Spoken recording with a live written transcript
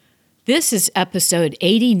This is episode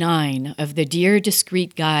 89 of the Dear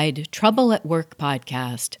Discreet Guide Trouble at Work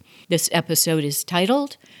podcast. This episode is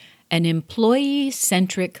titled An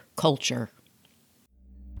Employee-Centric Culture.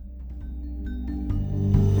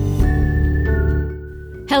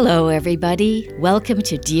 Hello, everybody. Welcome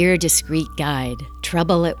to Dear Discreet Guide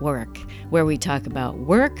Trouble at Work, where we talk about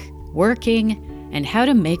work, working, and how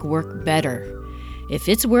to make work better. If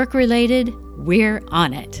it's work-related, we're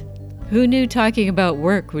on it. Who knew talking about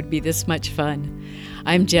work would be this much fun?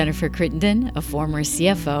 I'm Jennifer Crittenden, a former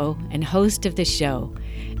CFO and host of the show,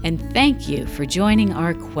 and thank you for joining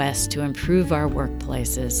our quest to improve our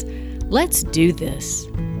workplaces. Let's do this.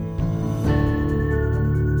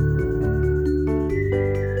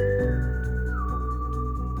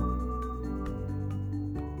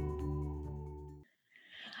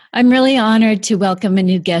 I'm really honored to welcome a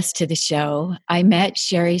new guest to the show. I met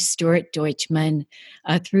Sherry Stewart Deutschman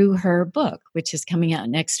through her book, which is coming out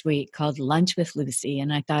next week, called Lunch with Lucy,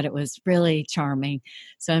 and I thought it was really charming.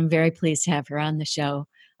 So I'm very pleased to have her on the show.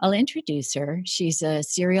 I'll introduce her. She's a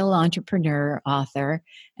serial entrepreneur, author,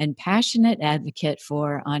 and passionate advocate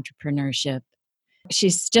for entrepreneurship.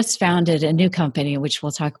 She's just founded a new company, which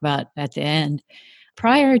we'll talk about at the end.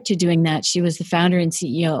 Prior to doing that, she was the founder and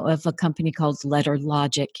CEO of a company called Letter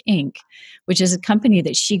Logic, Inc., which is a company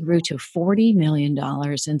that she grew to $40 million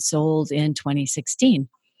and sold in 2016.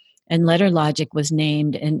 And Letter Logic was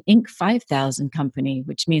named an Inc. 5000 company,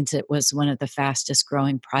 which means it was one of the fastest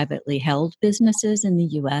growing privately held businesses in the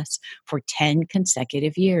U.S. for 10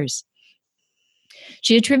 consecutive years.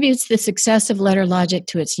 She attributes the success of Letter Logic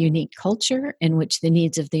to its unique culture in which the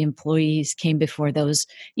needs of the employees came before those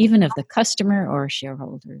even of the customer or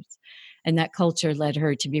shareholders. And that culture led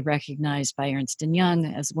her to be recognized by Ernst & Young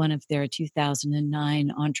as one of their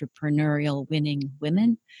 2009 entrepreneurial winning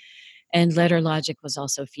women. And Letter Logic was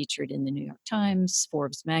also featured in the New York Times,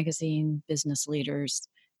 Forbes magazine, Business Leaders,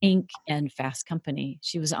 Inc., and Fast Company.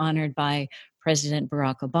 She was honored by President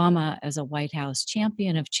Barack Obama as a White House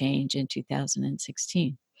champion of change in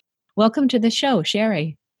 2016. Welcome to the show,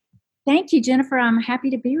 Sherry. Thank you, Jennifer. I'm happy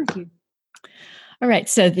to be with you. All right.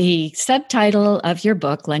 So the subtitle of your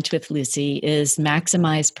book, Lunch with Lucy, is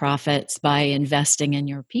Maximize Profits by Investing in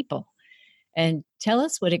Your People. And tell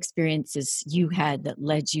us what experiences you had that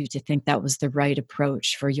led you to think that was the right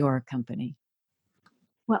approach for your company.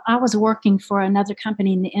 Well, I was working for another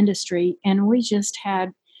company in the industry, and we just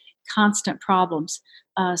had constant problems,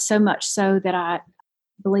 so much so that I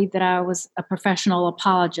believed that I was a professional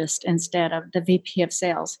apologist instead of the VP of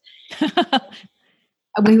sales.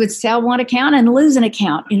 We would sell one account and lose an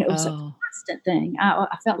account. It was a constant thing.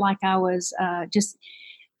 I felt like I was just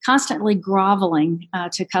constantly groveling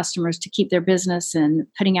to customers to keep their business and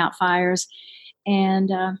putting out fires. And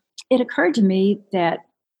it occurred to me that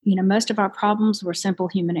most of our problems were simple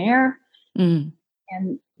human error. And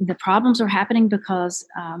the problems were happening because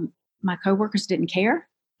my coworkers didn't care.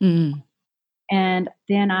 And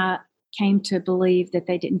then I came to believe that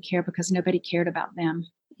they didn't care because nobody cared about them.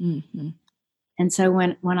 And so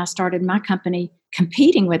when I started my company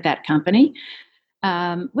competing with that company,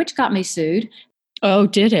 which got me sued. Oh,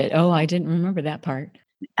 did it? Oh, I didn't remember that part.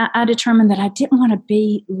 I determined that I didn't want to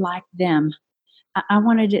be like them. I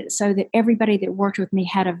wanted it so that everybody that worked with me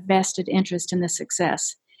had a vested interest in the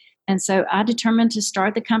success. And so I determined to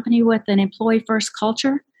start the company with an employee-first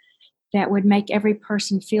culture that would make every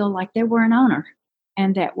person feel like they were an owner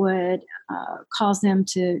and that would cause them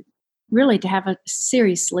to really to have a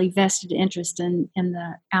seriously vested interest in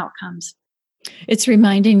the outcomes. It's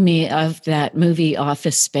reminding me of that movie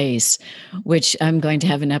Office Space, which I'm going to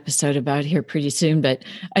have an episode about here pretty soon. But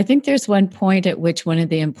I think there's one point at which one of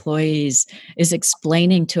the employees is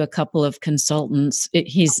explaining to a couple of consultants,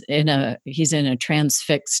 he's in a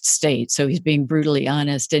transfixed state, so he's being brutally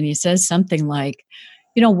honest. And he says something like,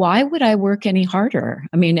 why would I work any harder?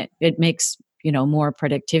 I mean, it makes, more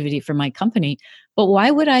productivity for my company, but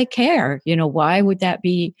why would I care? Why would that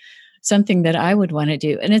be something that I would want to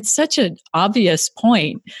do? And it's such an obvious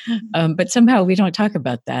point, but somehow we don't talk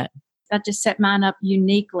about that. I just set mine up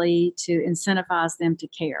uniquely to incentivize them to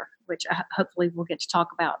care, which hopefully we'll get to talk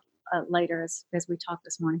about later as we talk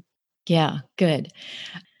this morning. Yeah, good.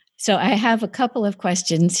 So I have a couple of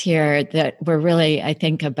questions here that were really, I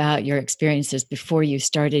think, about your experiences before you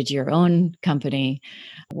started your own company.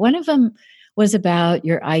 One of them was about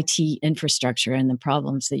your IT infrastructure and the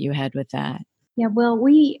problems that you had with that. Yeah, well,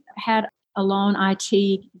 we had a lone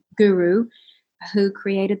IT guru who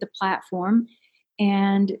created the platform.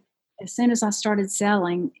 And as soon as I started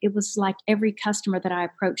selling, it was like every customer that I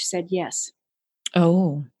approached said yes.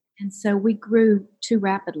 Oh. And so we grew too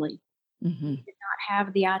rapidly. Mm-hmm. We did not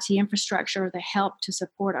have the IT infrastructure or the help to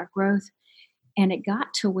support our growth. And it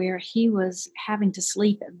got to where he was having to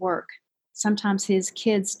sleep at work. Sometimes his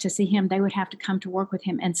kids, to see him, they would have to come to work with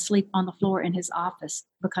him and sleep on the floor in his office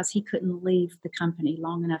because he couldn't leave the company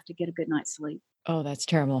long enough to get a good night's sleep. Oh, that's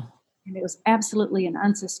terrible. And it was absolutely an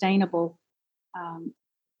unsustainable um,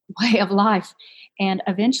 way of life. And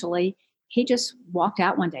eventually, he just walked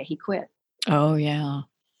out one day. He quit. Oh, yeah.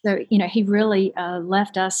 So, he really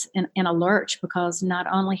left us in a lurch because not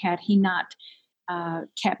only had he not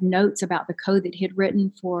kept notes about the code that he had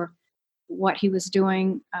written for what he was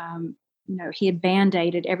doing, he had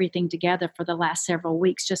band-aided everything together for the last several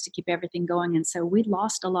weeks just to keep everything going. And so we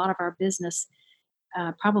lost a lot of our business,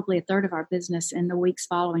 probably a third of our business in the weeks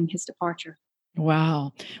following his departure.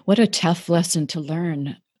 Wow. What a tough lesson to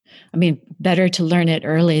learn. I mean, better to learn it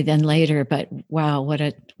early than later, but wow, what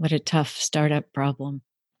a tough startup problem.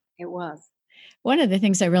 It was. One of the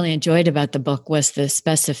things I really enjoyed about the book was the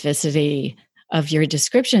specificity of your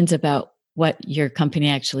descriptions about what your company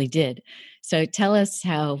actually did. So tell us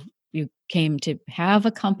how you came to have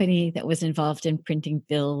a company that was involved in printing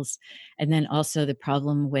bills, and then also the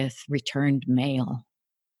problem with returned mail.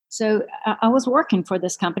 So I was working for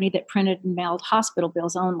this company that printed and mailed hospital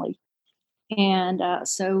bills only. And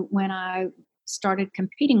so when I started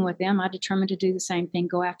competing with them, I determined to do the same thing,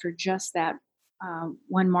 go after just that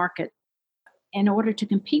one market. In order to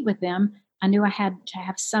compete with them, I knew I had to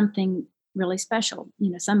have something really special,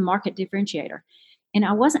 some market differentiator. And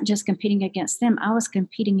I wasn't just competing against them, I was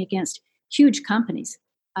competing against huge companies.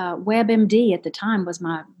 WebMD at the time was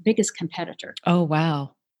my biggest competitor. Oh,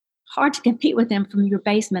 wow. Hard to compete with them from your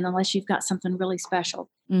basement unless you've got something really special.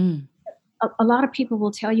 Mm. A lot of people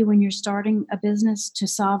will tell you when you're starting a business to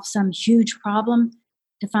solve some huge problem,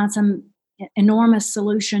 to find some enormous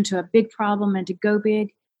solution to a big problem and to go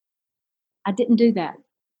big. I didn't do that.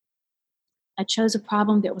 I chose a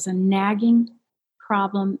problem that was a nagging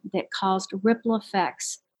problem that caused ripple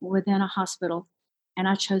effects within a hospital, and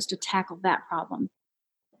I chose to tackle that problem.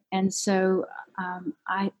 And so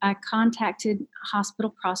I contacted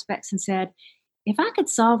hospital prospects and said, if I could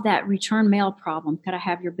solve that return mail problem, could I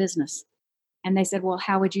have your business? And they said, well,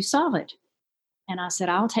 how would you solve it? And I said,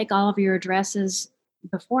 I'll take all of your addresses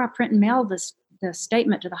before I print and mail the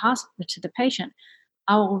statement to the hospital to the patient.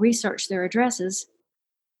 I will research their addresses,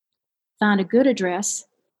 find a good address,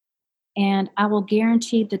 and I will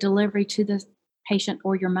guarantee the delivery to the patient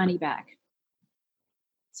or your money back.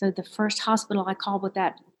 So the first hospital I called with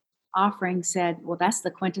that offering said, well, that's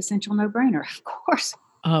the quintessential no brainer. Of course.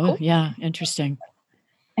 Oh, Cool. yeah, interesting.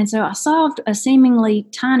 And so I solved a seemingly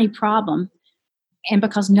tiny problem. And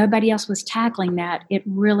because nobody else was tackling that, it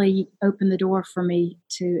really opened the door for me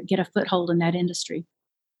to get a foothold in that industry.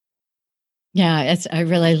 Yeah, I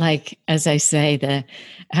really like, as I say, the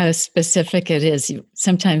how specific it is.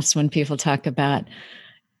 Sometimes when people talk about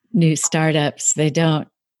new startups,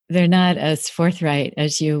 they're not as forthright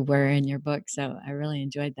as you were in your book. So I really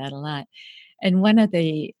enjoyed that a lot. And one of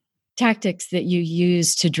the tactics that you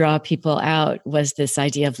used to draw people out was this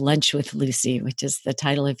idea of lunch with Lucy, which is the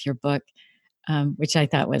title of your book, which I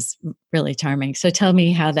thought was really charming. So tell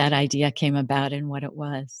me how that idea came about and what it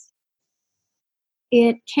was.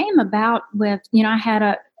 It came about with, I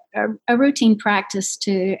had a routine practice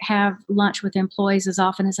to have lunch with employees as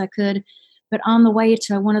often as I could. But on the way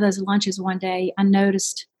to one of those lunches one day, I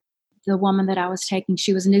noticed the woman that I was taking,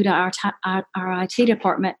 she was new to our IT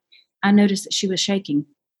department. I noticed that she was shaking.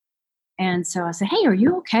 And so I said, hey, are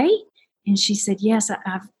you okay? And she said, yes,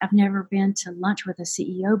 I've never been to lunch with a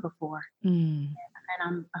CEO before. Mm. And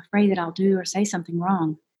I'm afraid that I'll do or say something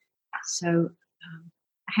wrong. So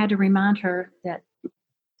I had to remind her that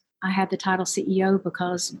I had the title CEO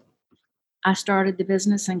because I started the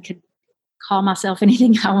business and could call myself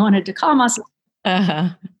anything I wanted to call myself. Uh-huh.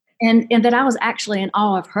 And that I was actually in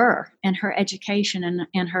awe of her and her education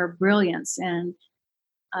and her brilliance. And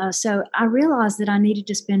so I realized that I needed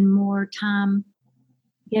to spend more time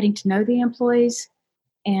getting to know the employees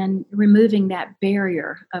and removing that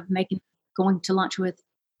barrier of going to lunch with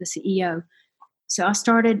the CEO. So I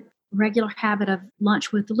started regular habit of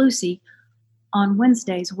lunch with Lucy on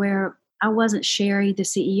Wednesdays where I wasn't Sherry, the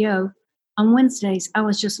CEO. On Wednesdays, I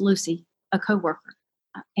was just Lucy, a coworker.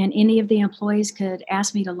 And any of the employees could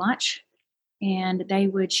ask me to lunch, and they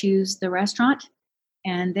would choose the restaurant,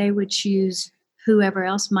 and they would choose whoever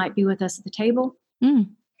else might be with us at the table, Mm.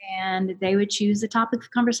 and they would choose the topic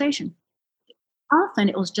of conversation. Often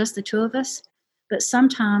it was just the two of us, but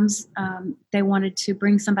sometimes they wanted to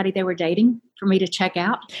bring somebody they were dating for me to check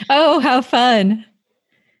out. Oh, how fun.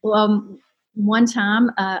 Well, one time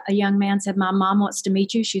a young man said, my mom wants to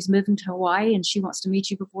meet you. She's moving to Hawaii and she wants to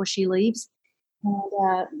meet you before she leaves.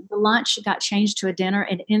 And the lunch got changed to a dinner,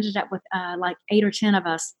 and it ended up with like 8 or 10 of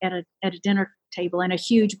us at a dinner table in a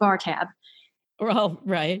huge bar tab. Oh,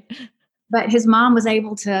 right. But his mom was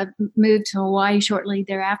able to move to Hawaii shortly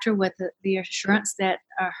thereafter with the assurance that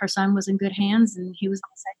her son was in good hands and he was in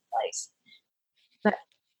a safe place. But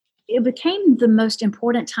it became the most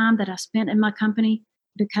important time that I spent in my company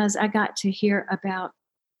because I got to hear about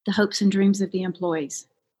the hopes and dreams of the employees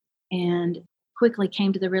and quickly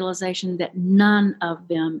came to the realization that none of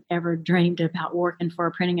them ever dreamed about working for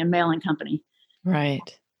a printing and mailing company.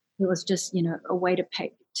 Right. It was just, a way to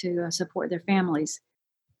pay to support their families.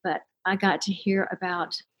 But I got to hear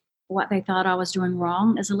about what they thought I was doing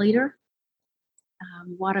wrong as a leader,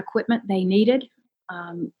 what equipment they needed,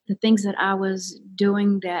 the things that I was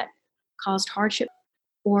doing that caused hardship,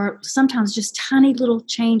 or sometimes just tiny little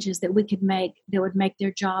changes that we could make that would make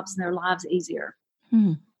their jobs and their lives easier.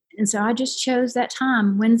 Hmm. And so I just chose that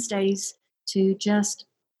time, Wednesdays, to just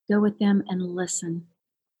go with them and listen.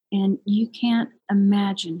 And you can't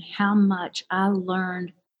imagine how much I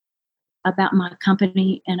learned about my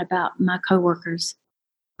company and about my coworkers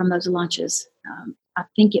from those lunches. I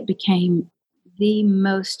think it became the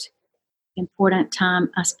most important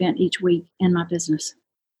time I spent each week in my business.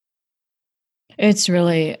 It's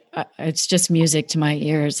really, it's just music to my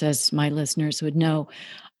ears, as my listeners would know.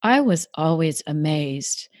 I was always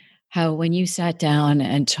amazed how, when you sat down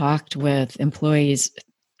and talked with employees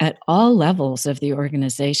at all levels of the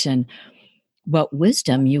organization, what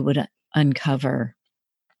wisdom you would uncover.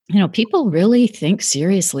 People really think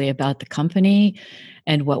seriously about the company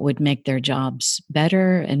and what would make their jobs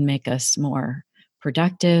better and make us more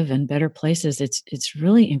productive and better places. It's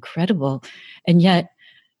really incredible. And yet,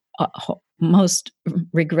 most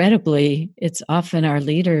regrettably, it's often our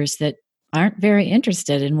leaders that aren't very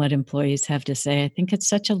interested in what employees have to say. I think it's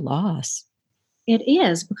such a loss. It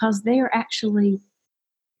is because they're actually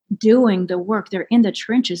doing the work. They're in the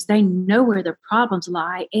trenches. They know where the problems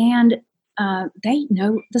lie, and they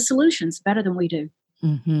know the solutions better than we do.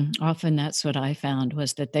 Often that's what I found,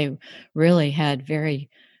 was that they really had very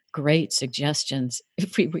great suggestions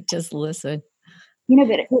if we would just listen.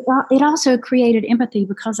 But it also created empathy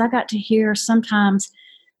because I got to hear sometimes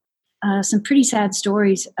some pretty sad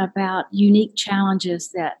stories about unique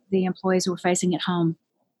challenges that the employees were facing at home.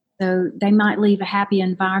 So they might leave a happy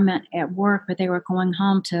environment at work, but they were going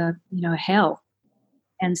home to, hell.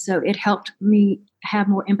 And so it helped me have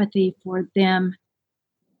more empathy for them,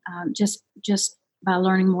 just by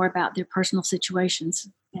learning more about their personal situations.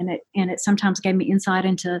 And it sometimes gave me insight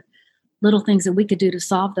into little things that we could do to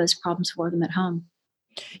solve those problems for them at home.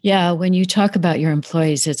 Yeah, when you talk about your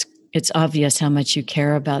employees, it's obvious how much you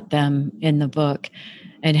care about them in the book,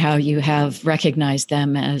 and how you have recognized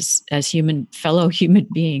them as fellow human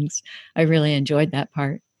beings. I really enjoyed that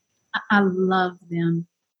part. I love them,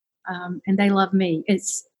 and they love me.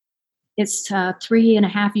 It's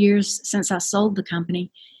 3.5 years since I sold the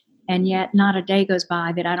company, and yet not a day goes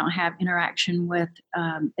by that I don't have interaction with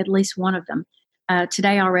at least one of them.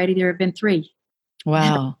 Today already, there have been three.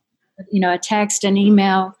 Wow. A text, an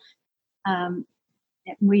email. Um,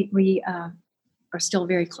 we are still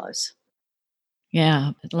very close.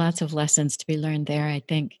 Yeah, lots of lessons to be learned there, I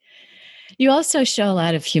think. You also show a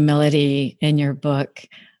lot of humility in your book.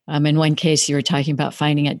 In one case, you were talking about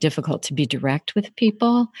finding it difficult to be direct with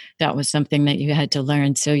people. That was something that you had to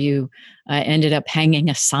learn. So you ended up hanging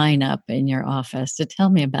a sign up in your office. So tell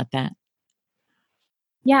me about that.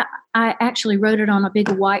 Yeah, I actually wrote it on a big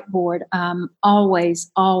whiteboard.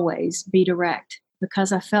 Always, always be direct,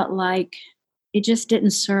 because I felt like it just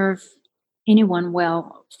didn't serve anyone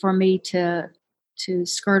well for me to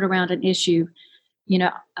skirt around an issue.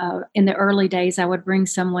 In the early days, I would bring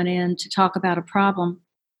someone in to talk about a problem,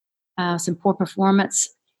 some poor performance,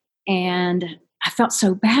 and I felt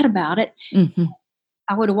so bad about it. Hmm.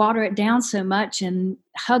 I would water it down so much and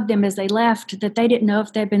hug them as they left that they didn't know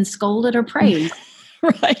if they'd been scolded or praised.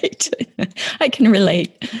 Right. I can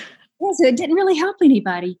relate. Yeah, so it didn't really help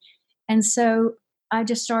anybody. And so I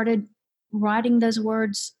just started writing those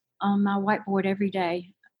words on my whiteboard every day.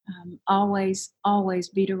 Always, always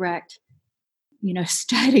be direct.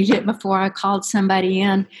 Studied it before I called somebody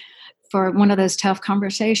in for one of those tough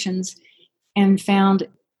conversations, and found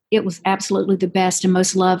it was absolutely the best and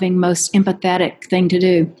most loving, most empathetic thing to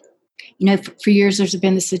do. For years there's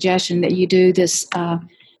been the suggestion that you do this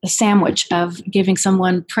a sandwich of giving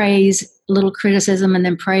someone praise, little criticism, and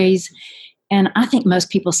then praise. And I think most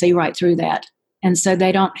people see right through that. And so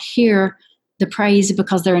they don't hear the praise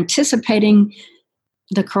because they're anticipating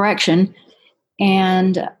the correction.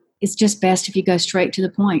 And it's just best if you go straight to the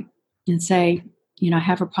point and say, I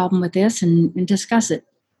have a problem with this, and discuss it.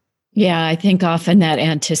 Yeah, I think often that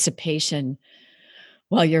anticipation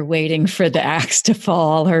while you're waiting for the axe to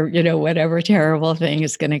fall or, whatever terrible thing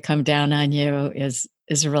is going to come down on you is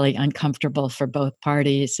really uncomfortable for both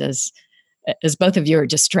parties as both of you are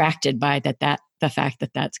distracted by that the fact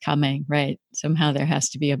that that's coming, right? Somehow there has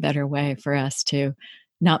to be a better way for us to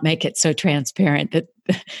not make it so transparent that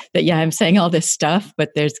that yeah, I'm saying all this stuff, but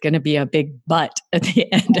there's going to be a big but at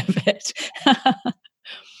the end of it.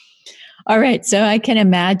 All right, so I can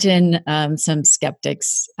imagine some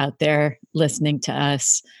skeptics out there listening to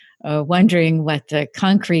us, wondering what the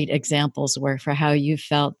concrete examples were for how you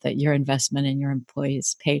felt that your investment in your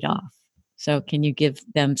employees paid off. So, can you give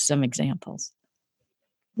them some examples?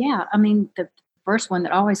 Yeah, I mean, the first one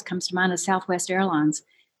that always comes to mind is Southwest Airlines.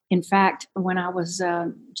 In fact, when I was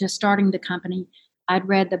just starting the company, I'd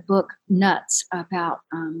read the book Nuts about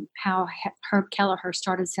how Herb Kelleher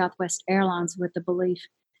started Southwest Airlines with the belief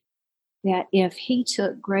that if he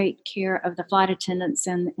took great care of the flight attendants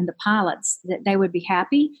and the pilots, that they would be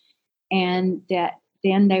happy and that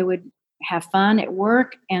then they would have fun at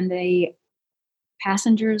work and the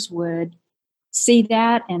passengers would see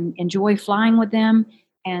that and enjoy flying with them,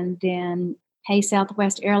 and then pay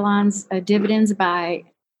Southwest Airlines dividends by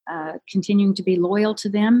continuing to be loyal to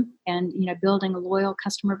them and building a loyal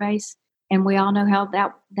customer base. And we all know how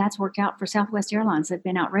that's worked out for Southwest Airlines. They've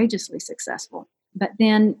been outrageously successful. But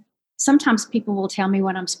then sometimes people will tell me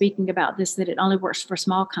when I'm speaking about this that it only works for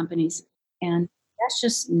small companies, and that's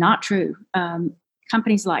just not true.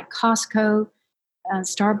 Companies like Costco,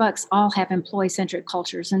 Starbucks all have employee-centric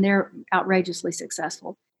cultures, and they're outrageously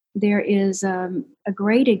successful. There is a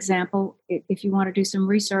great example, if you want to do some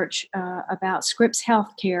research, about Scripps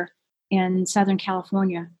Healthcare in Southern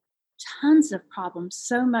California. Tons of problems,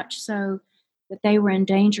 so much so that they were in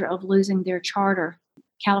danger of losing their charter.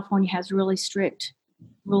 California has really strict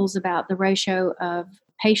rules about the ratio of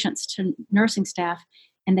patients to nursing staff,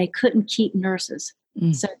 and they couldn't keep nurses.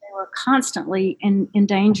 Mm. So they were constantly in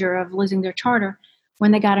danger of losing their charter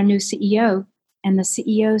when they got a new CEO. And the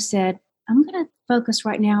CEO said, I'm going to focus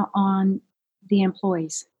right now on the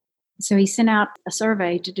employees. So he sent out a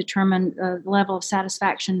survey to determine the level of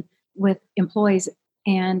satisfaction with employees,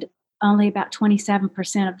 and only about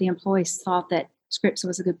 27% of the employees thought that Scripps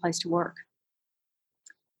was a good place to work.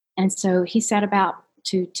 And so he set about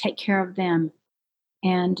to take care of them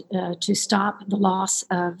and to stop the loss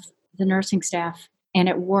of the nursing staff. And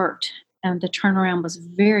it worked. And the turnaround was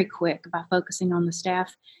very quick by focusing on the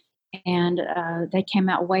staff. And they came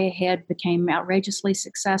out way ahead, became outrageously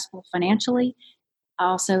successful financially.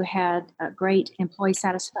 Also had great employee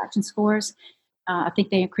satisfaction scores. I think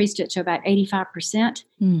they increased it to about 85%.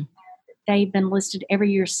 Mm. They've been listed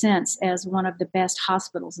every year since as one of the best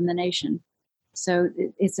hospitals in the nation. So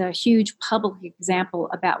it's a huge public example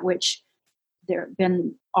about which there have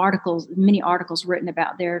been many articles written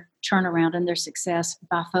about their turnaround and their success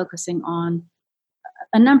by focusing on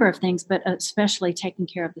a number of things, but especially taking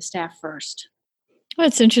care of the staff first. Well,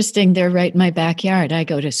 it's interesting. They're right in my backyard. I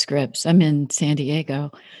go to Scripps. I'm in San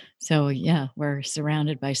Diego. So, yeah, we're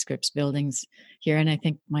surrounded by Scripps buildings here. And I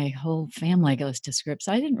think my whole family goes to Scripps.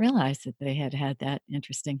 I didn't realize that they had that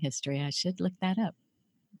interesting history. I should look that up.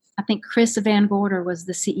 I think Chris Van Gorder was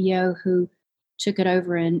the CEO who took it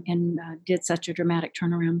over and did such a dramatic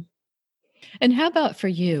turnaround. And how about for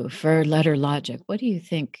you, for Letter Logic? What do you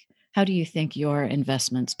think? How do you think your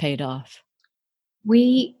investments paid off?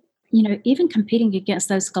 We, even competing against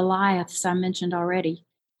those Goliaths I mentioned already,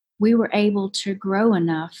 we were able to grow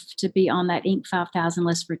enough to be on that Inc. 5000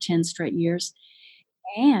 list for 10 straight years.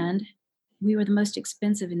 And we were the most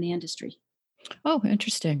expensive in the industry. Oh,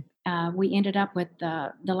 interesting. We ended up with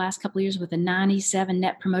the last couple of years with a 97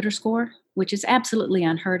 net promoter score, which is absolutely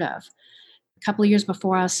unheard of. A couple of years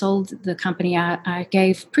before I sold the company, I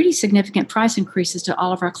gave pretty significant price increases to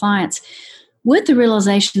all of our clients with the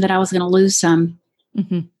realization that I was going to lose some.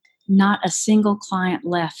 Mm-hmm. Not a single client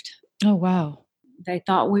left. Oh, wow. They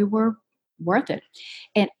thought we were worth it.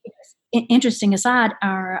 And interesting aside,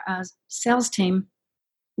 our sales team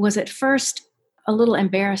was at first a little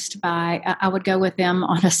embarrassed by, I would go with them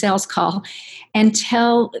on a sales call and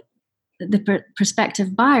tell the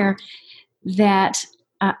prospective buyer that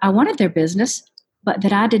I wanted their business, but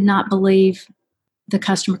that I did not believe the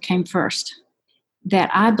customer came first,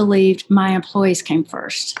 that I believed my employees came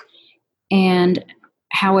first. And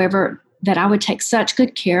however, that I would take such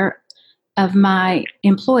good care of my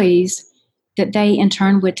employees that they in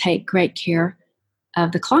turn would take great care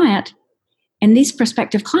of the client. And these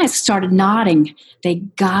prospective clients started nodding. They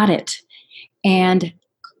got it. And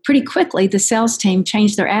pretty quickly, the sales team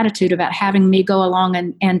changed their attitude about having me go along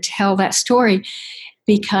and tell that story,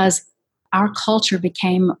 because our culture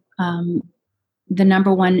became um, the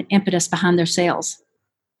number one impetus behind their sales.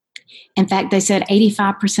 In fact, they said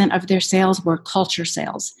 85% of their sales were culture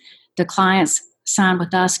sales. The clients signed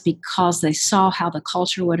with us because they saw how the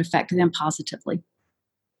culture would affect them positively.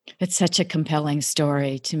 It's such a compelling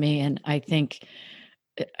story to me, and I think,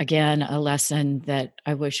 again, a lesson that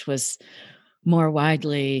I wish was more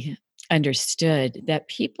widely understood, that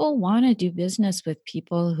people wanna do business with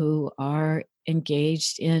people who are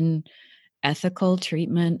engaged in ethical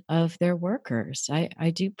treatment of their workers. I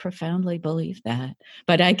do profoundly believe that.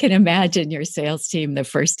 But I can imagine your sales team the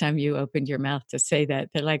first time you opened your mouth to say that,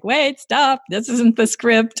 they're like, "Wait, stop. This isn't the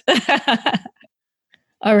script."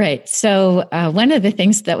 All right. So, one of the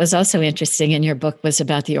things that was also interesting in your book was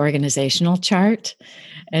about the organizational chart.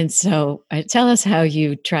 And so, tell us how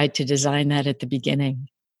you tried to design that at the beginning.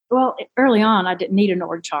 Well, early on, I didn't need an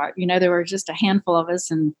org chart. There were just a handful of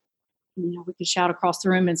us, and we could shout across the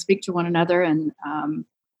room and speak to one another, and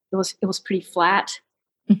it was pretty flat.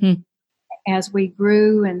 Mhm, As we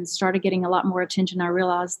grew and started getting a lot more attention, I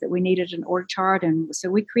realized that we needed an org chart, and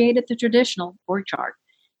so we created the traditional org chart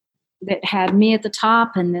that had me at the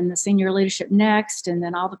top, and then the senior leadership next, and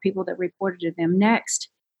then all the people that reported to them next.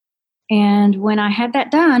 And when I had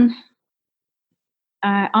that done,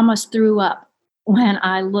 I almost threw up when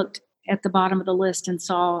I looked at the bottom of the list and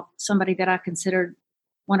saw somebody that I considered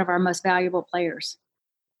one of our most valuable players.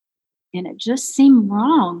 And it just seemed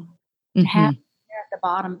wrong to have him mhm, at the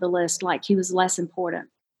bottom of the list like he was less important.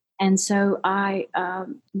 And so I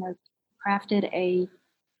crafted a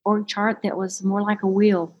org chart that was more like a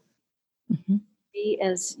wheel. mhm. Be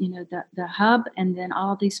as the hub, and then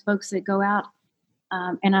all these spokes that go out.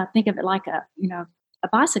 And I think of it like a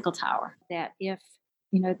bicycle tower. That if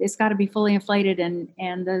it's got to be fully inflated,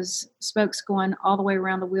 and those spokes going all the way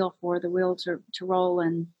around the wheel for the wheel to roll,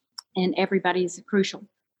 and everybody's crucial.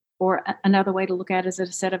 Or another way to look at it is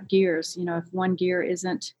a set of gears. If one gear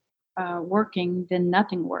isn't working, then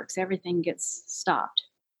nothing works. Everything gets stopped.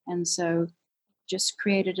 And so just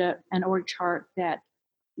created an org chart that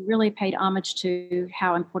really paid homage to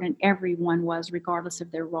how important everyone was, regardless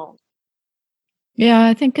of their role. Yeah,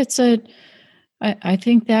 I think I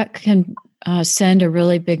think that can, send a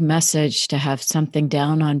really big message to have something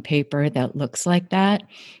down on paper that looks like that.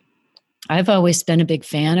 I've always been a big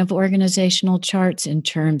fan of organizational charts in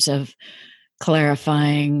terms of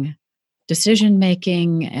clarifying decision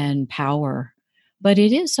making and power. But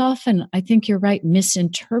it is often, I think you're right,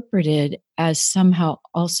 misinterpreted as somehow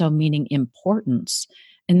also meaning importance.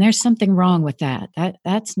 And there's something wrong with that.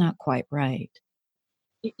 That's not quite right.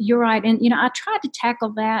 You're right, and I tried to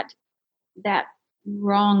tackle that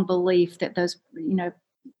wrong belief that those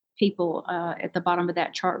people at the bottom of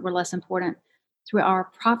that chart were less important through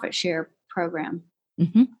our profit share program.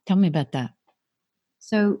 Tell me about that.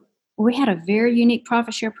 So we had a very unique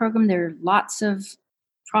profit share program. There are lots of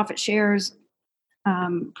profit shares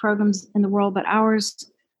programs in the world, but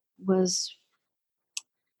ours was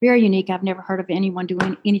very unique. I've never heard of anyone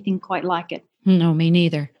doing anything quite like it. No, me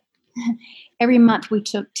neither. Every month we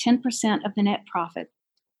took 10% of the net profit.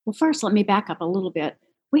 Well, first, let me back up a little bit.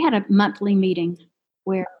 We had a monthly meeting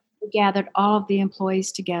where we gathered all of the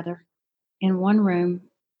employees together in one room,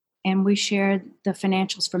 and we shared the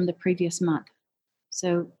financials from the previous month.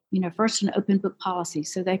 So, first an open book policy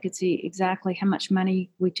so they could see exactly how much money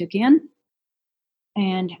we took in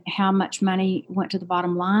and how much money went to the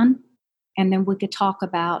bottom line. And then we could talk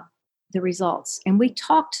about the results. And we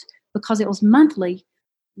talked, because it was monthly,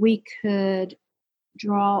 we could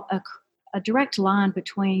draw a direct line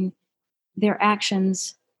between their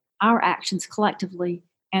actions, our actions collectively,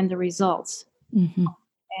 and the results. Mhm,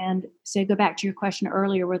 And so, go back to your question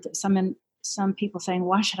earlier with some people saying,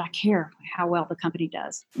 "Why should I care how well the company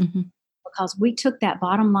does?" mhm, Because we took that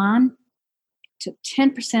bottom line, took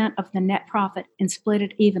 10% of the net profit, and split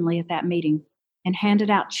it evenly at that meeting, and handed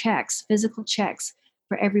out checks, physical checks,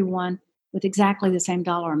 for everyone with exactly the same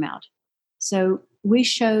dollar amount. So we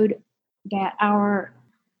showed that our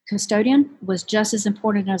custodian was just as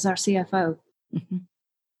important as our CFO, mhm.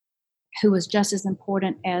 who was just as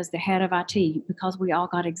important as the head of IT, because we all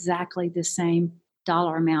got exactly the same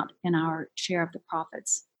dollar amount in our share of the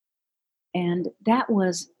profits. And that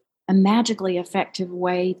was a magically effective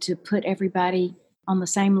way to put everybody on the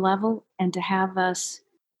same level and to have us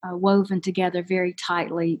woven together very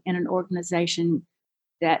tightly in an organization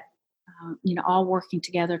that, all working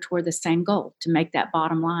together toward the same goal, to make that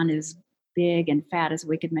bottom line as big and fat as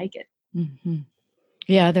we could make it. Mhm.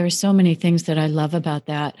 Yeah, there are so many things that I love about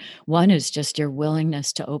that. One is just your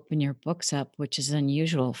willingness to open your books up, which is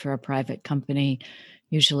unusual for a private company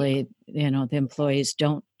Usually, the employees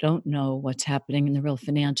don't know what's happening in the real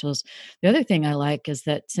financials. The other thing I like is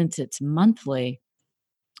that since it's monthly,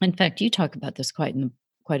 in fact, you talk about this quite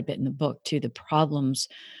a bit in the book too, the problems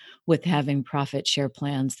with having profit share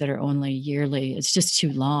plans that are only yearly. It's just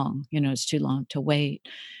too long, it's too long to wait.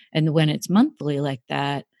 And when it's monthly like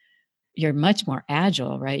that, you're much more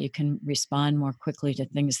agile, right? You can respond more quickly to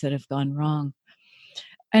things that have gone wrong.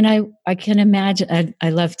 And I can imagine, I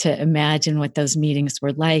love to imagine what those meetings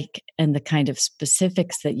were like and the kind of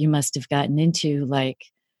specifics that you must have gotten into, like,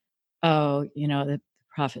 oh, the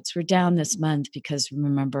profits were down this month because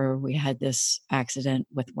remember we had this accident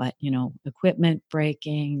with equipment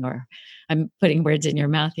breaking, or I'm putting words in your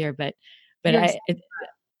mouth here, but You're ex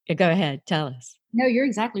go ahead, tell us. No, you're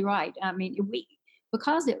exactly right. I mean,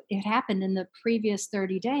 because it happened in the previous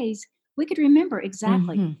 30 days, we could remember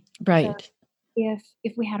exactly. Mhm. So Right.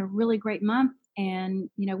 if we had a really great month and,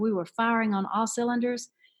 we were firing on all cylinders,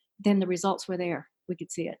 then the results were there. We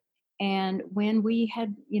could see it. And when we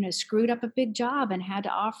had, screwed up a big job and had to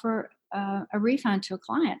offer a refund to a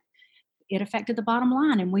client, it affected the bottom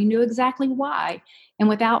line and we knew exactly why. And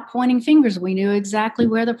without pointing fingers, we knew exactly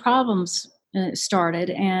where the problems started,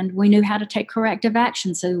 and we knew how to take corrective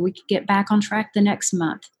action so we could get back on track the next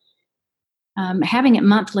month. Having it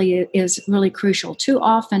monthly is really crucial. Too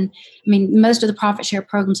often, I mean, most of the profit share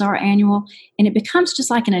programs are annual, and it becomes just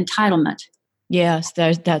like an entitlement. Yes,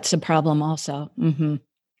 that's a problem also. Mhm.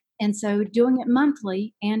 And so, doing it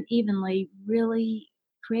monthly and evenly really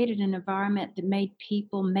created an environment that made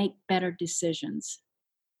people make better decisions.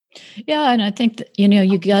 Yeah, and I think that,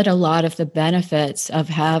 you get a lot of the benefits of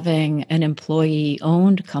having an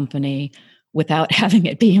employee-owned company without having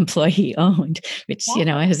it be employee-owned, which,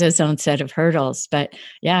 Exactly. has its own set of hurdles. But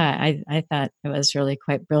yeah, I thought it was really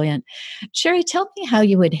quite brilliant. Sherry, tell me how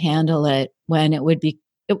you would handle it when it would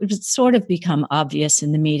sort of become obvious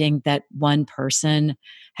in the meeting that one person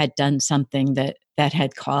had done something that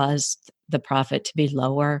had caused the profit to be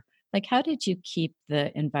lower. Like, how did you keep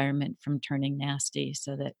the environment from turning nasty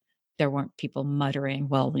so that there weren't people muttering,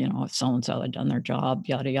 "Well, if so and so had done their job,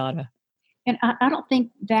 yada yada." And I don't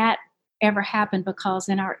think that ever happened because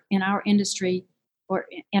in our industry or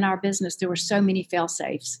in our business there were so many fail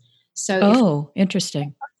safes. So if Oh,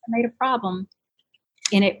 interesting. I made a problem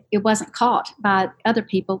and it wasn't caught by other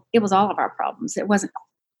people, it was all of our problems. It wasn't,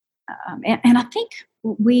 and I think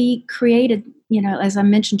we created, as I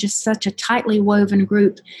mentioned, just such a tightly woven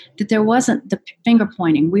group that there wasn't the finger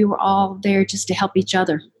pointing. We were all there just to help each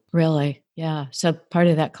other. Really? Yeah. So part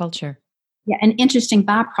of that culture. Yeah, an interesting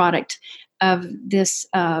byproduct of this,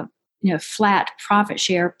 flat profit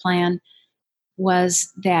share plan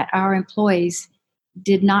was that our employees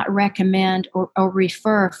did not recommend or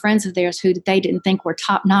refer friends of theirs who they didn't think were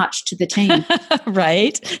top notch to the team.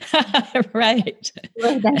 Right? Right.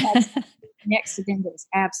 Where they had next to them that was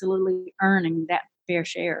absolutely earning that fair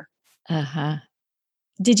share. Uh-huh.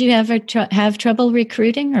 Did you ever have trouble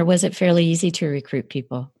recruiting, or was it fairly easy to recruit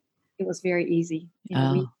people? It was very easy. We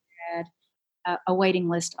Oh, had a waiting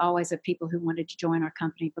list always of people who wanted to join our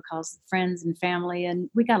company because friends and family, and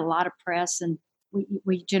we got a lot of press, and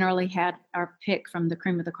we generally had our pick from the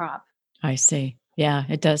cream of the crop. I see. Yeah,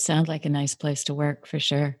 it does sound like a nice place to work for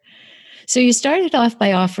sure. So you started off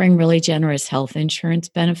by offering really generous health insurance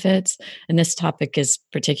benefits, and this topic is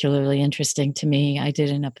particularly interesting to me. I did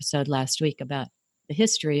an episode last week about the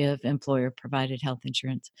history of employer provided health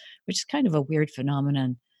insurance, which is kind of a weird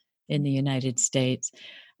phenomenon in the United States.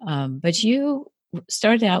 But you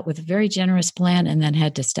started out with a very generous plan and then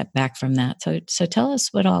had to step back from that. So tell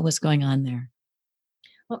us what all was going on there.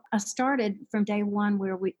 Well, I started from day one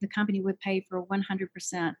where the company would pay for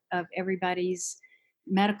 100% of everybody's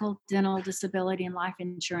medical, dental, disability, and life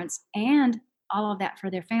insurance, and all of that for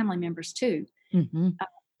their family members too. Hmm.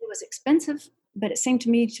 It was expensive, but it seemed to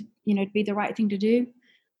me to be the right thing to do.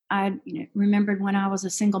 I remembered when I was a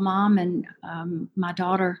single mom and my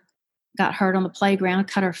daughter got hurt on the playground,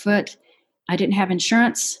 cut her foot. I didn't have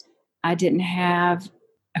insurance. I didn't have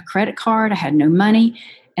a credit card. I had no money.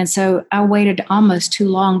 And so I waited almost too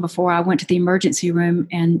long before I went to the emergency room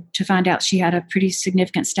and to find out she had a pretty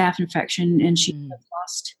significant staph infection and she Mm.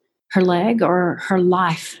 lost her leg or her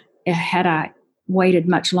life had I waited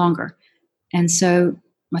much longer. And so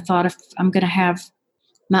I thought, if I'm going to have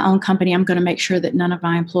my own company, I'm going to make sure that none of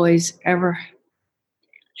my employees ever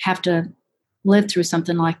have to live through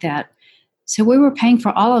something like that. So we were paying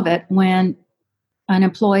for all of it when an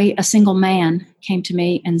employee, a single man, came to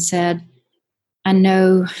me and said, I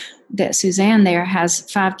know that Suzanne there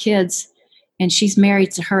has 5 kids and she's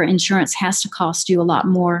married, so her insurance has to cost you a lot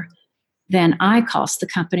more than I cost the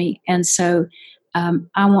company. And so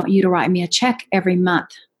I want you to write me a check every month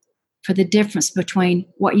for the difference between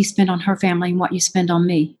what you spend on her family and what you spend on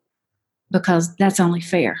me, because that's only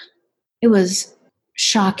fair. It was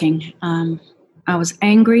shocking. I was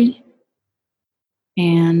angry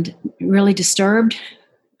and really disturbed.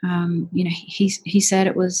 He said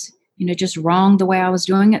it was, just wrong the way I was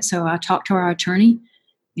doing it. So I talked to our attorney,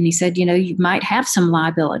 and he said, you might have some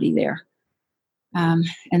liability there.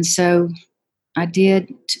 And so I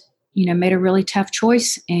did, made a really tough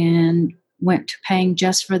choice and went to paying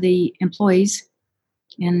just for the employees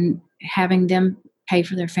and having them pay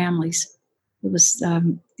for their families. It was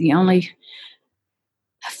the only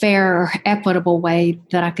fair or equitable way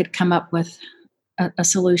that I could come up with a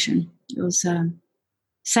solution. It was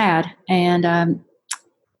sad, and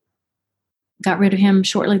got rid of him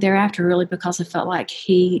shortly thereafter, really because I felt like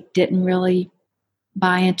he didn't really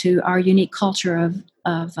buy into our unique culture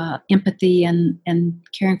of empathy and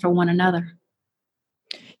caring for one another.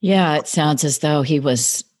 Yeah, it sounds as though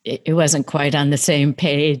it wasn't quite on the same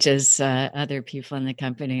page as other people in the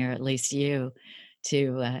company, or at least you.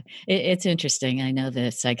 It's interesting. I know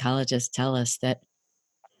the psychologists tell us that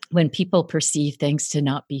when people perceive things to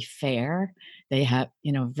not be fair, they have,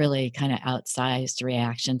 really kind of outsized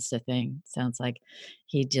reactions to things. Sounds like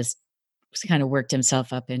he just kind of worked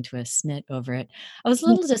himself up into a snit over it. I was a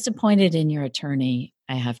little disappointed in your attorney,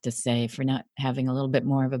 I have to say, for not having a little bit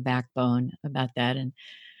more of a backbone about that. And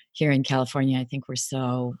here in California, I think we're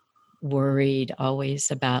so worried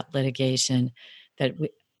always about litigation that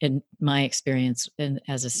in my experience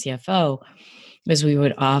as a CFO, is we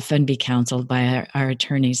would often be counseled by our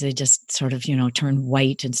attorneys. They just sort of, turn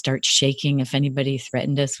white and start shaking if anybody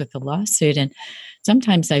threatened us with a lawsuit. And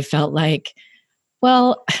sometimes I felt like,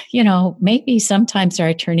 well, maybe sometimes our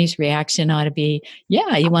attorney's reaction ought to be,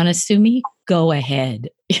 yeah, you want to sue me? Go ahead.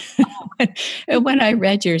 And when I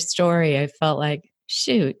read your story, I felt like,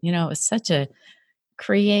 shoot, it was such a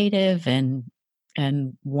creative and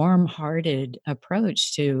warm-hearted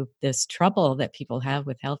approach to this trouble that people have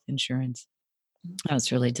with health insurance. I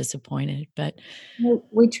was really disappointed, but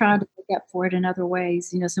We tried to make up for it in other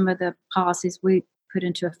ways. Some of the policies we put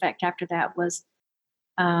into effect after that was,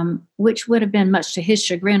 which would have been much to his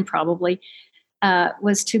chagrin probably,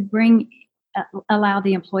 was to allow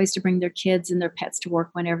the employees to bring their kids and their pets to work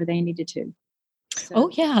whenever they needed to. oh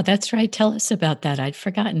So, yeah, that's right. Tell us about that. I'd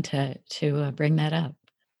forgotten to bring that up.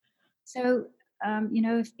 so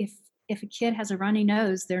if a kid has a runny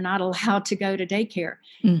nose, they're not allowed to go to daycare.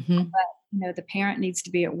 Mhm. The parent needs to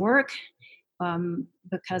be at work,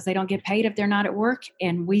 because they don't get paid if they're not at work,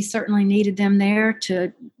 and we certainly needed them there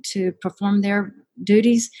to perform their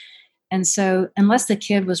duties. And so, unless the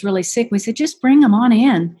kid was really sick, we said just bring them on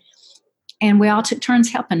in, and we all took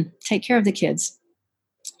turns helping take care of the kids.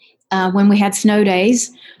 When we had snow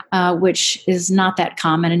days, which is not that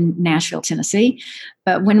common in Nashville, Tennessee.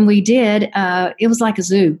 But when we did, it was like a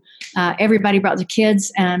zoo. Everybody brought their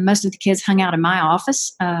kids, and most of the kids hung out in my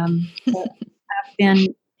office. So I've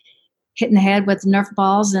been hit in the head with Nerf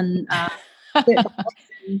balls and spitballs,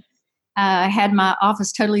 and had my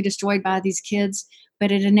office totally destroyed by these kids.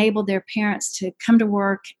 But it enabled their parents to come to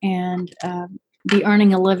work and be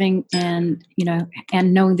earning a living, and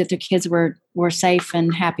knowing that their kids were safe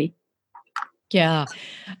and happy. Yeah,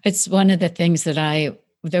 it's one of the things that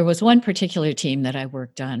there was one particular team that I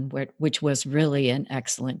worked on which was really an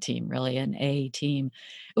excellent team, really an A team.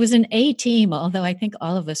 It was an A team, although I think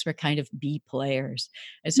all of us were kind of B players.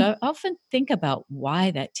 And so I often think about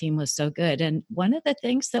why that team was so good. And one of the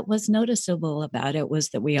things that was noticeable about it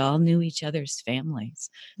was that we all knew each other's families.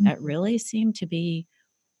 That really seemed to be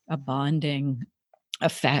a bonding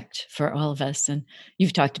effect for all of us. And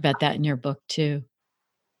you've talked about that in your book too.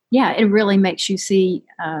 Yeah, it really makes you see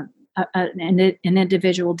an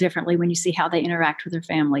individual differently when you see how they interact with their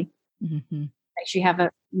family. Mhm. Makes you have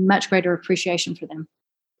a much greater appreciation for them.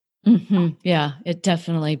 Mhm. Yeah, it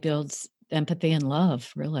definitely builds empathy and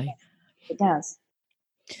love, really. It does.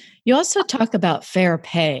 You also talk about fair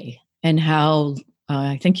pay and how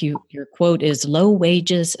I think your quote is low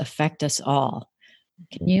wages affect us all.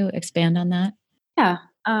 Can you expand on that? Yeah.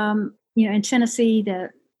 In Tennessee, the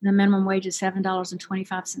minimum wage is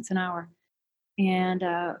 $7.25 an hour, and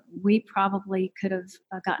we probably could have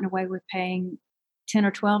gotten away with paying $10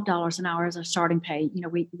 or $12 an hour as a starting pay.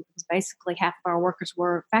 We it was basically half of our workers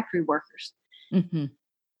were factory workers. Mhm.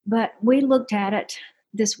 But we looked at it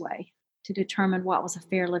this way to determine what was a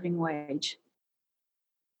fair living wage.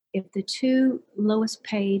 If the two lowest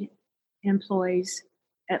paid employees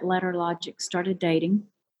at Letter Logic started dating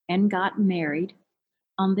and got married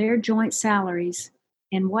on their joint salaries,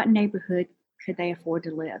 in what neighborhood could they afford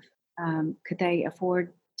to live? Could they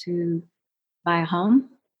afford to buy a home?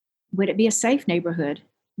 Would it be a safe neighborhood?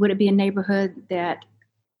 Would it be a neighborhood that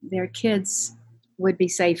their kids would be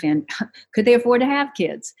safe in? Could they afford to have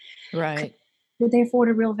kids? Could, Right. could they afford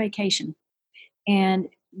a real vacation? And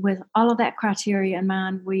with all of that criteria in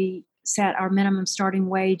mind, we set our minimum starting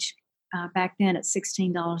wage back then at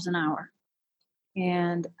 $16 an hour.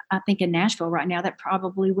 And I think in Nashville right now, that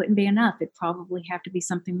probably wouldn't be enough. It'd probably have to be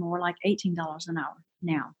something more like $18 an hour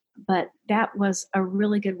now. But that was a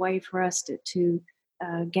really good way for us to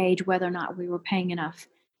gauge whether or not we were paying enough.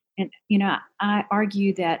 And, I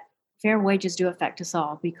argue that fair wages do affect us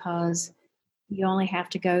all because you only have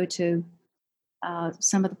to go to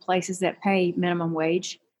some of the places that pay minimum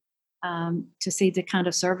wage to see the kind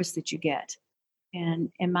of service that you get.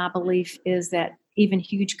 And my belief is that even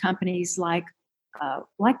huge companies like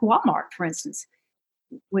Walmart, for instance,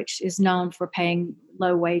 which is known for paying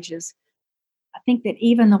low wages, I think that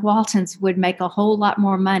even the Waltons would make a whole lot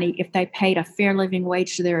more money if they paid a fair living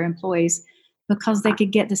wage to their employees because they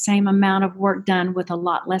could get the same amount of work done with a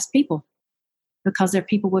lot less people because their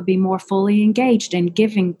people would be more fully engaged and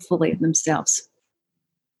giving fully of themselves.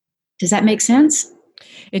 Does that make sense?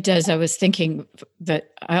 It does. I was thinking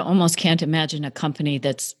that I almost can't imagine a company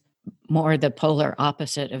that's more the polar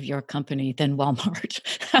opposite of your company than Walmart.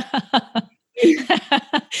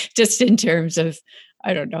 Just in terms of,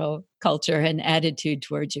 I don't know, culture and attitude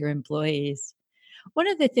towards your employees. One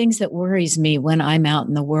of the things that worries me when I'm out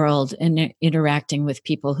in the world and interacting with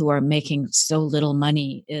people who are making so little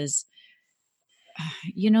money is,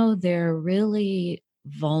 they're really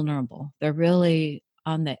vulnerable. They're really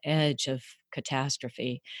on the edge of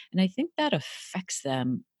catastrophe. And I think that affects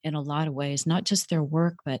them in a lot of ways, not just their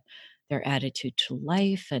work, but their attitude to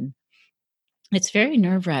life. And it's very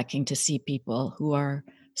nerve wracking to see people who are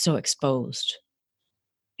so exposed.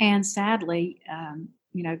 And sadly,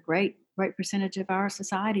 great percentage of our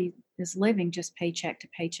society is living just paycheck to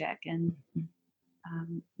paycheck, and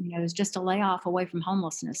it's just a layoff away from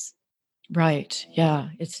homelessness. Right. Yeah.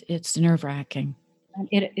 It's nerve wracking. And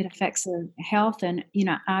it affects the health. And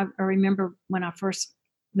I remember when I first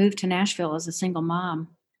moved to Nashville as a single mom,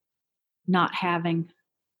 not having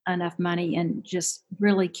enough money and just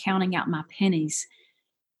really counting out my pennies,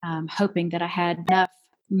 hoping that I had enough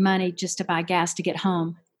money just to buy gas to get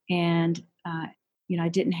home. And I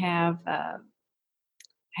didn't have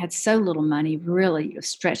had so little money, really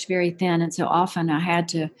stretched very thin, and so often I had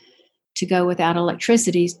to go without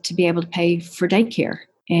electricity to be able to pay for daycare,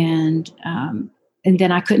 and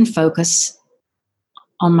then I couldn't focus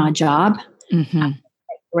on my job. Hmm.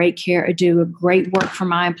 Great care, do a great work for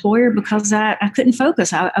my employer because I couldn't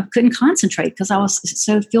focus. I couldn't concentrate because I was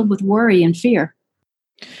so filled with worry and fear.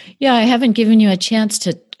 Yeah, I haven't given you a chance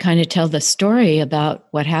to kind of tell the story about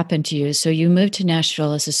what happened to you. So you moved to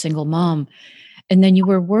Nashville as a single mom, and then you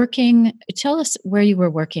were working. Tell us where you were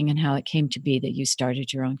working and how it came to be that you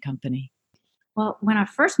started your own company. Well, when I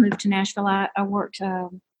first moved to Nashville, I worked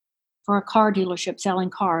for a car dealership selling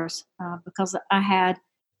cars because I had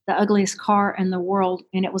the ugliest car in the world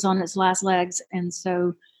and it was on its last legs. And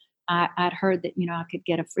so I'd heard that, I could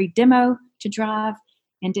get a free demo to drive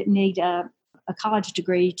and didn't need a college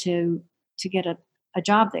degree to get a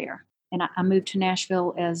job there. And I moved to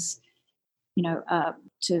Nashville as,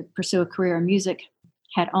 to pursue a career in music,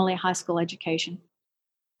 had only a high school education.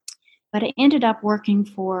 But I ended up working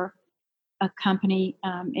for a company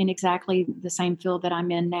in exactly the same field that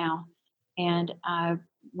I'm in now. And I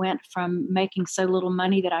went from making so little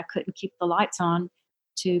money that I couldn't keep the lights on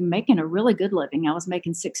to making a really good living. I was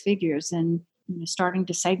making six figures and starting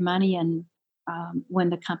to save money. And when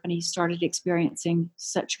the company started experiencing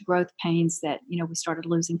such growth pains that we started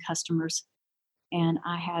losing customers, and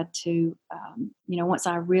I had to, once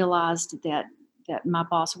I realized that my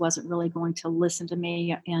boss wasn't really going to listen to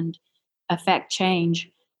me and affect change,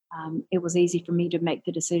 it was easy for me to make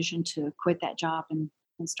the decision to quit that job and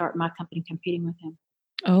start my company competing with him.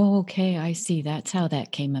 Oh, okay, I see. That's how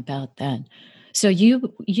that came about then. So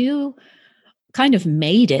you kind of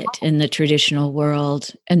made it in the traditional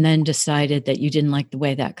world and then decided that you didn't like the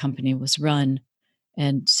way that company was run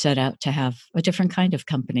and set out to have a different kind of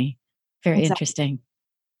company. Very Exactly. interesting.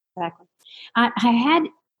 Exactly. I had,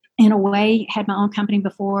 in a way, had my own company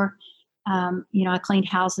before. I cleaned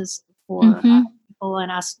houses for Mhm. people,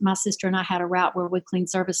 and my sister and I had a route where we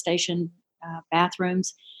cleaned service station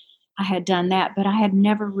bathrooms. I had done that, but I had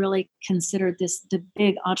never really considered the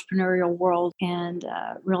big entrepreneurial world and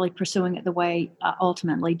really pursuing it the way I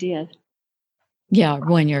ultimately did. Yeah,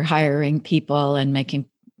 when you're hiring people and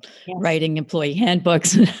Yes. writing employee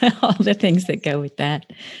handbooks and all the things that go with that.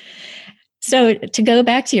 So to go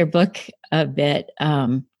back to your book a bit,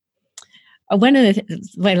 One of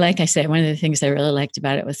well, like I said, one of the things I really liked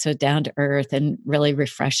about it was so down to earth and really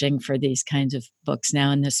refreshing for these kinds of books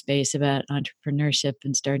now in this space about entrepreneurship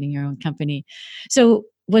and starting your own company. So,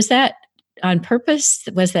 was that on purpose?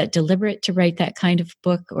 Was that deliberate to write that kind of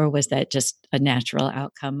book, or was that just a natural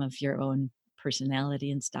outcome of your own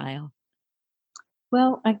personality and style?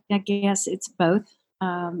 Well, I guess it's both.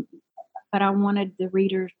 Um, but I wanted the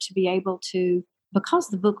reader to be able to, because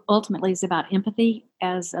the book ultimately is about empathy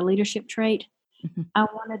as a leadership trait, Mhm. I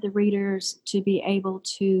wanted the readers to be able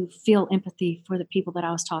to feel empathy for the people that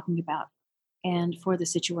I was talking about and for the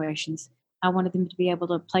situations. I wanted them to be able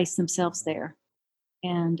to place themselves there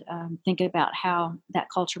and think about how that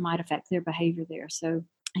culture might affect their behavior there. So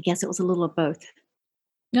I guess it was a little of both.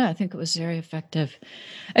 Yeah, I think it was very effective.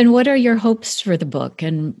 And what are your hopes for the book,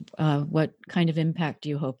 and what kind of impact do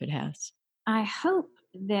you hope it has? I hope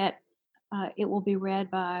that it will be read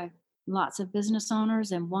by lots of business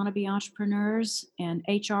owners and wannabe entrepreneurs and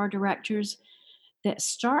HR directors that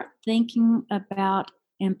start thinking about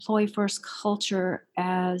employee first culture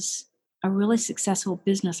as a really successful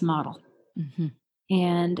business model. Mhm.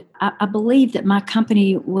 And I believe that my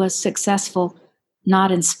company was successful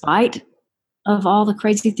not in spite of all the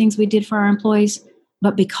crazy things we did for our employees,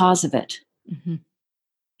 but because of it. Mhm.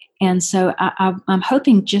 And so I'm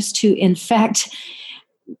hoping just to infect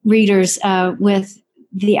readers with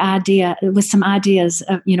some ideas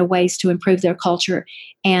of ways to improve their culture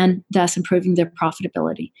and thus improving their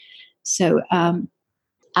profitability. So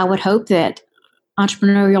I would hope that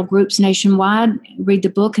entrepreneurial groups nationwide read the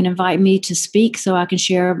book and invite me to speak so I can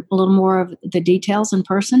share a little more of the details in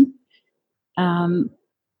person. Um,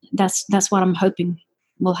 that's what I'm hoping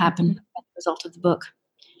will happen Mhm. as a result of the book,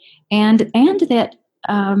 and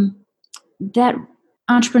um, that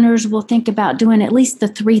entrepreneurs will think about doing at least the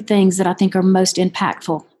three things that I think are most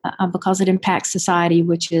impactful because it impacts society,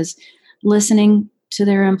 which is listening to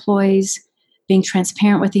their employees, being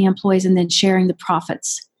transparent with the employees, and then sharing the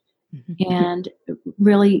profits. Mhm. And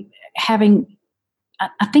really having,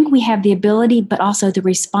 I think we have the ability, but also the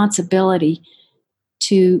responsibility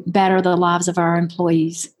to better the lives of our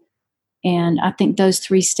employees. And I think those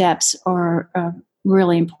three steps are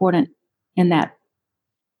really important in that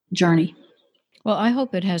journey. Well, I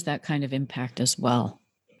hope it has that kind of impact as well.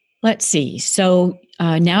 Let's see. So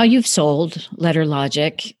now you've sold Letter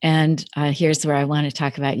Logic, and here's where I want to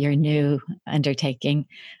talk about your new undertaking.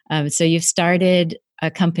 So you've started a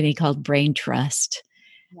company called Brain Trust,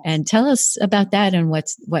 Yes. and tell us about that and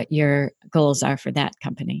what your goals are for that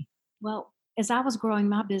company. Well, as I was growing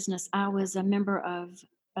my business, I was a member of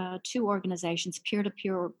two organizations, peer to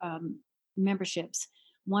peer memberships.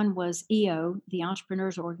 One was EO, the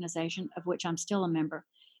Entrepreneurs Organization, of which I'm still a member,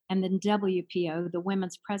 and then WPO, the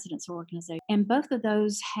Women's Presidents Organization. And both of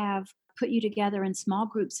those have put you together in small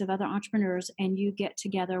groups of other entrepreneurs, and you get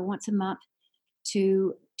together once a month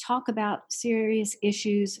to talk about serious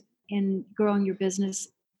issues in growing your business.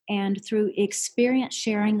 And through experience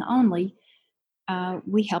sharing only,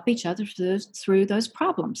 we help each other through those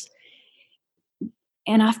problems.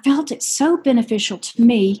 And I felt it so beneficial to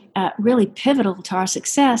me, really pivotal to our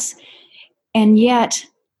success. And yet,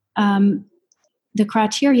 um, the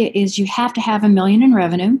criteria is you have to have 1 million in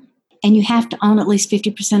revenue and you have to own at least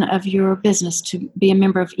 50% of your business to be a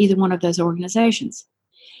member of either one of those organizations.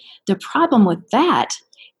 The problem with that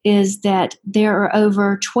is that there are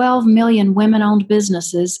over 12 million women owned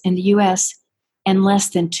businesses in the US, and less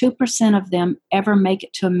than 2% of them ever make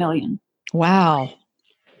it to 1 million. Wow,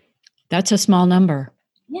 that's a small number.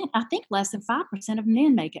 Yeah, I think less than 5% of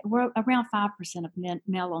men make it. We're around 5% of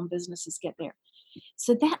male-owned businesses get there.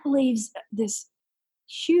 So that leaves this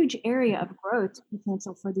huge area of growth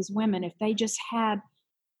potential for these women if they just had,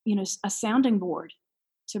 a sounding board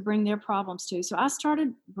to bring their problems to. So I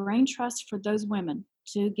started Brain Trust for those women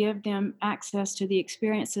to give them access to the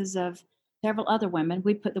experiences of several other women.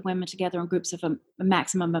 We put the women together in groups of a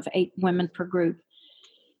maximum of 8 women per group,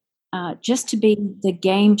 just to be the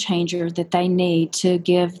game changer that they need to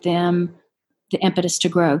give them the impetus to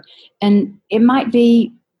grow. And it might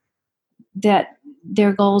be that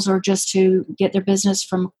their goals are just to get their business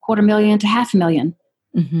from 250,000 to 500,000,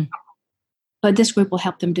 Hmm. but this group will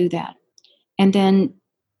help them do that. And then,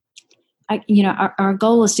 our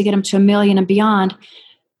goal is to get them to 1 million and beyond.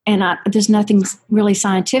 And there's nothing really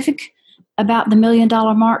scientific about the $1 million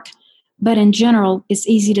mark. But in general, it's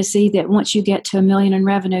easy to see that once you get to 1 million in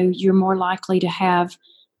revenue, you're more likely to have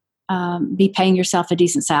be paying yourself a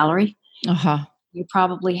decent salary. Uh huh. You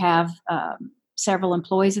probably have several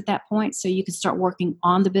employees at that point, so you can start working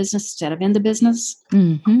on the business instead of in the business.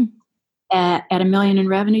 Hmm. At 1 million in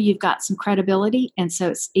revenue, you've got some credibility, and so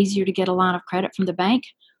it's easier to get a line of credit from the bank,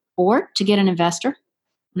 or to get an investor.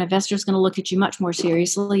 An investor is going to look at you much more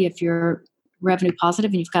seriously if you're revenue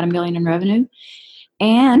positive and you've got $1 million in revenue.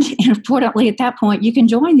 And importantly, at that point, you can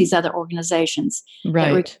join these other organizations that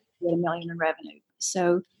Right. get $1 million in revenue.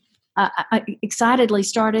 So I excitedly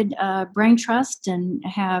started Brain Trust and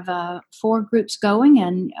have 4 groups going,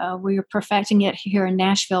 and we are perfecting it here in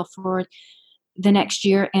Nashville for the next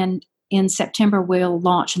year. And in September, we'll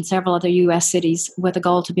launch in several other U.S. cities with a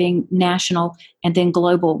goal to being national and then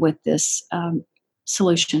global with this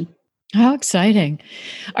solution. How exciting.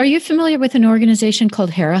 Are you familiar with an organization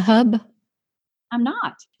called Hera Hub? I'm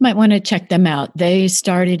not. Might want to check them out. They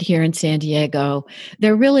started here in San Diego.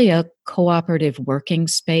 They're really a cooperative working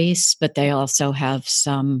space, but they also have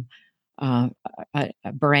some a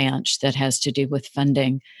branch that has to do with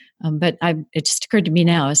funding. But it just occurred to me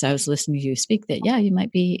now as I was listening to you speak that, yeah, you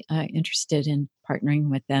might be interested in partnering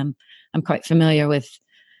with them. I'm quite familiar with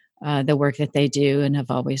the work that they do and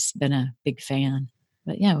have always been a big fan.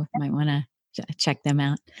 But yeah, might want to check them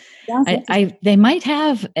out. Sounds interesting. They might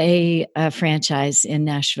have a franchise in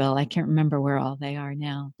Nashville. I can't remember where all they are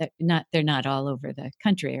now. They're not all over the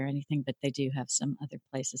country or anything, but they do have some other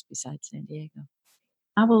places besides San Diego.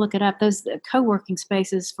 I will look it up. Those co-working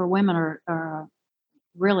spaces for women are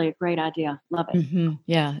really a great idea. Love it.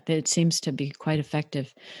 Yeah, it seems to be quite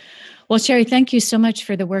effective. Well, Sherry, thank you so much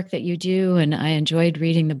for the work that you do, and I enjoyed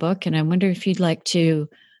reading the book. And I wonder if you'd like to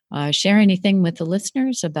share anything with the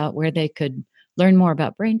listeners about where they could learn more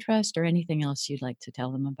about Brain Trust or anything else you'd like to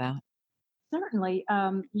tell them about. Certainly.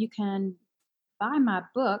 You can buy my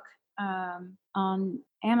book on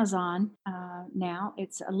Amazon now.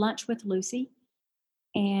 It's A Lunch with Lucy.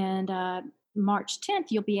 And March 10th,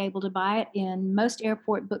 you'll be able to buy it in most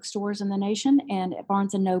airport bookstores in the nation and at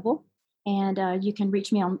Barnes & Noble. And you can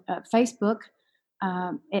reach me on Facebook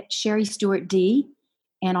at Sherry Stewart D,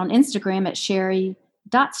 and on Instagram at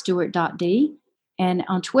sherry.stewart.d. And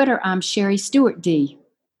on Twitter, I'm Sherry Stewart D.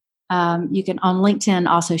 You can on LinkedIn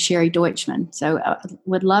also Sherry Deutschman. So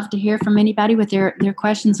would love to hear from anybody with their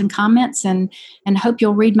questions and comments, and hope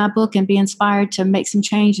you'll read my book and be inspired to make some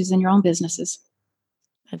changes in your own businesses.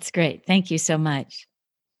 That's great. Thank you so much.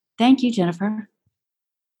 Thank you, Jennifer.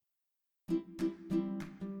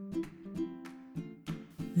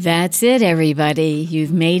 That's it, everybody.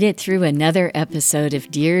 You've made it through another episode of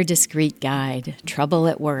Dear Discreet Guide, Trouble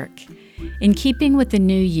at Work. In keeping with the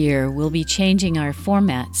new year, we'll be changing our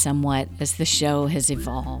format somewhat as the show has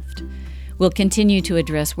evolved. We'll continue to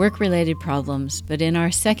address work-related problems, but in our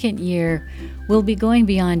second year, we'll be going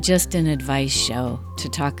beyond just an advice show to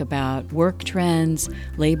talk about work trends,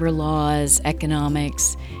 labor laws,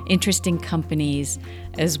 economics, interesting companies,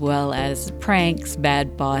 as well as pranks,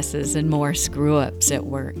 bad bosses, and more screw-ups at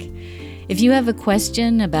work. If you have a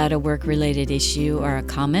question about a work-related issue or a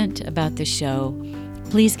comment about the show,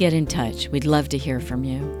 please get in touch. We'd love to hear from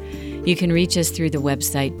you. You can reach us through the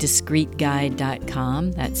website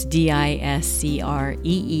discreetguide.com. That's DISCREET.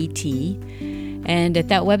 And at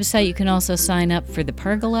that website, you can also sign up for The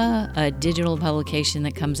Pergola, a digital publication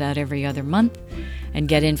that comes out every other month, and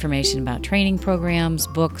get information about training programs,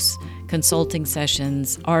 books, consulting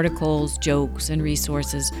sessions, articles, jokes, and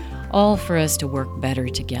resources, all for us to work better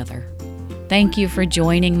together. Thank you for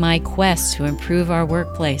joining my quest to improve our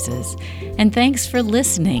workplaces, and thanks for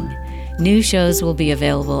listening. New shows will be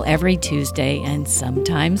available every Tuesday and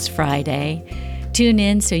sometimes Friday. Tune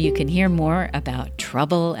in so you can hear more about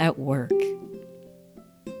trouble at work.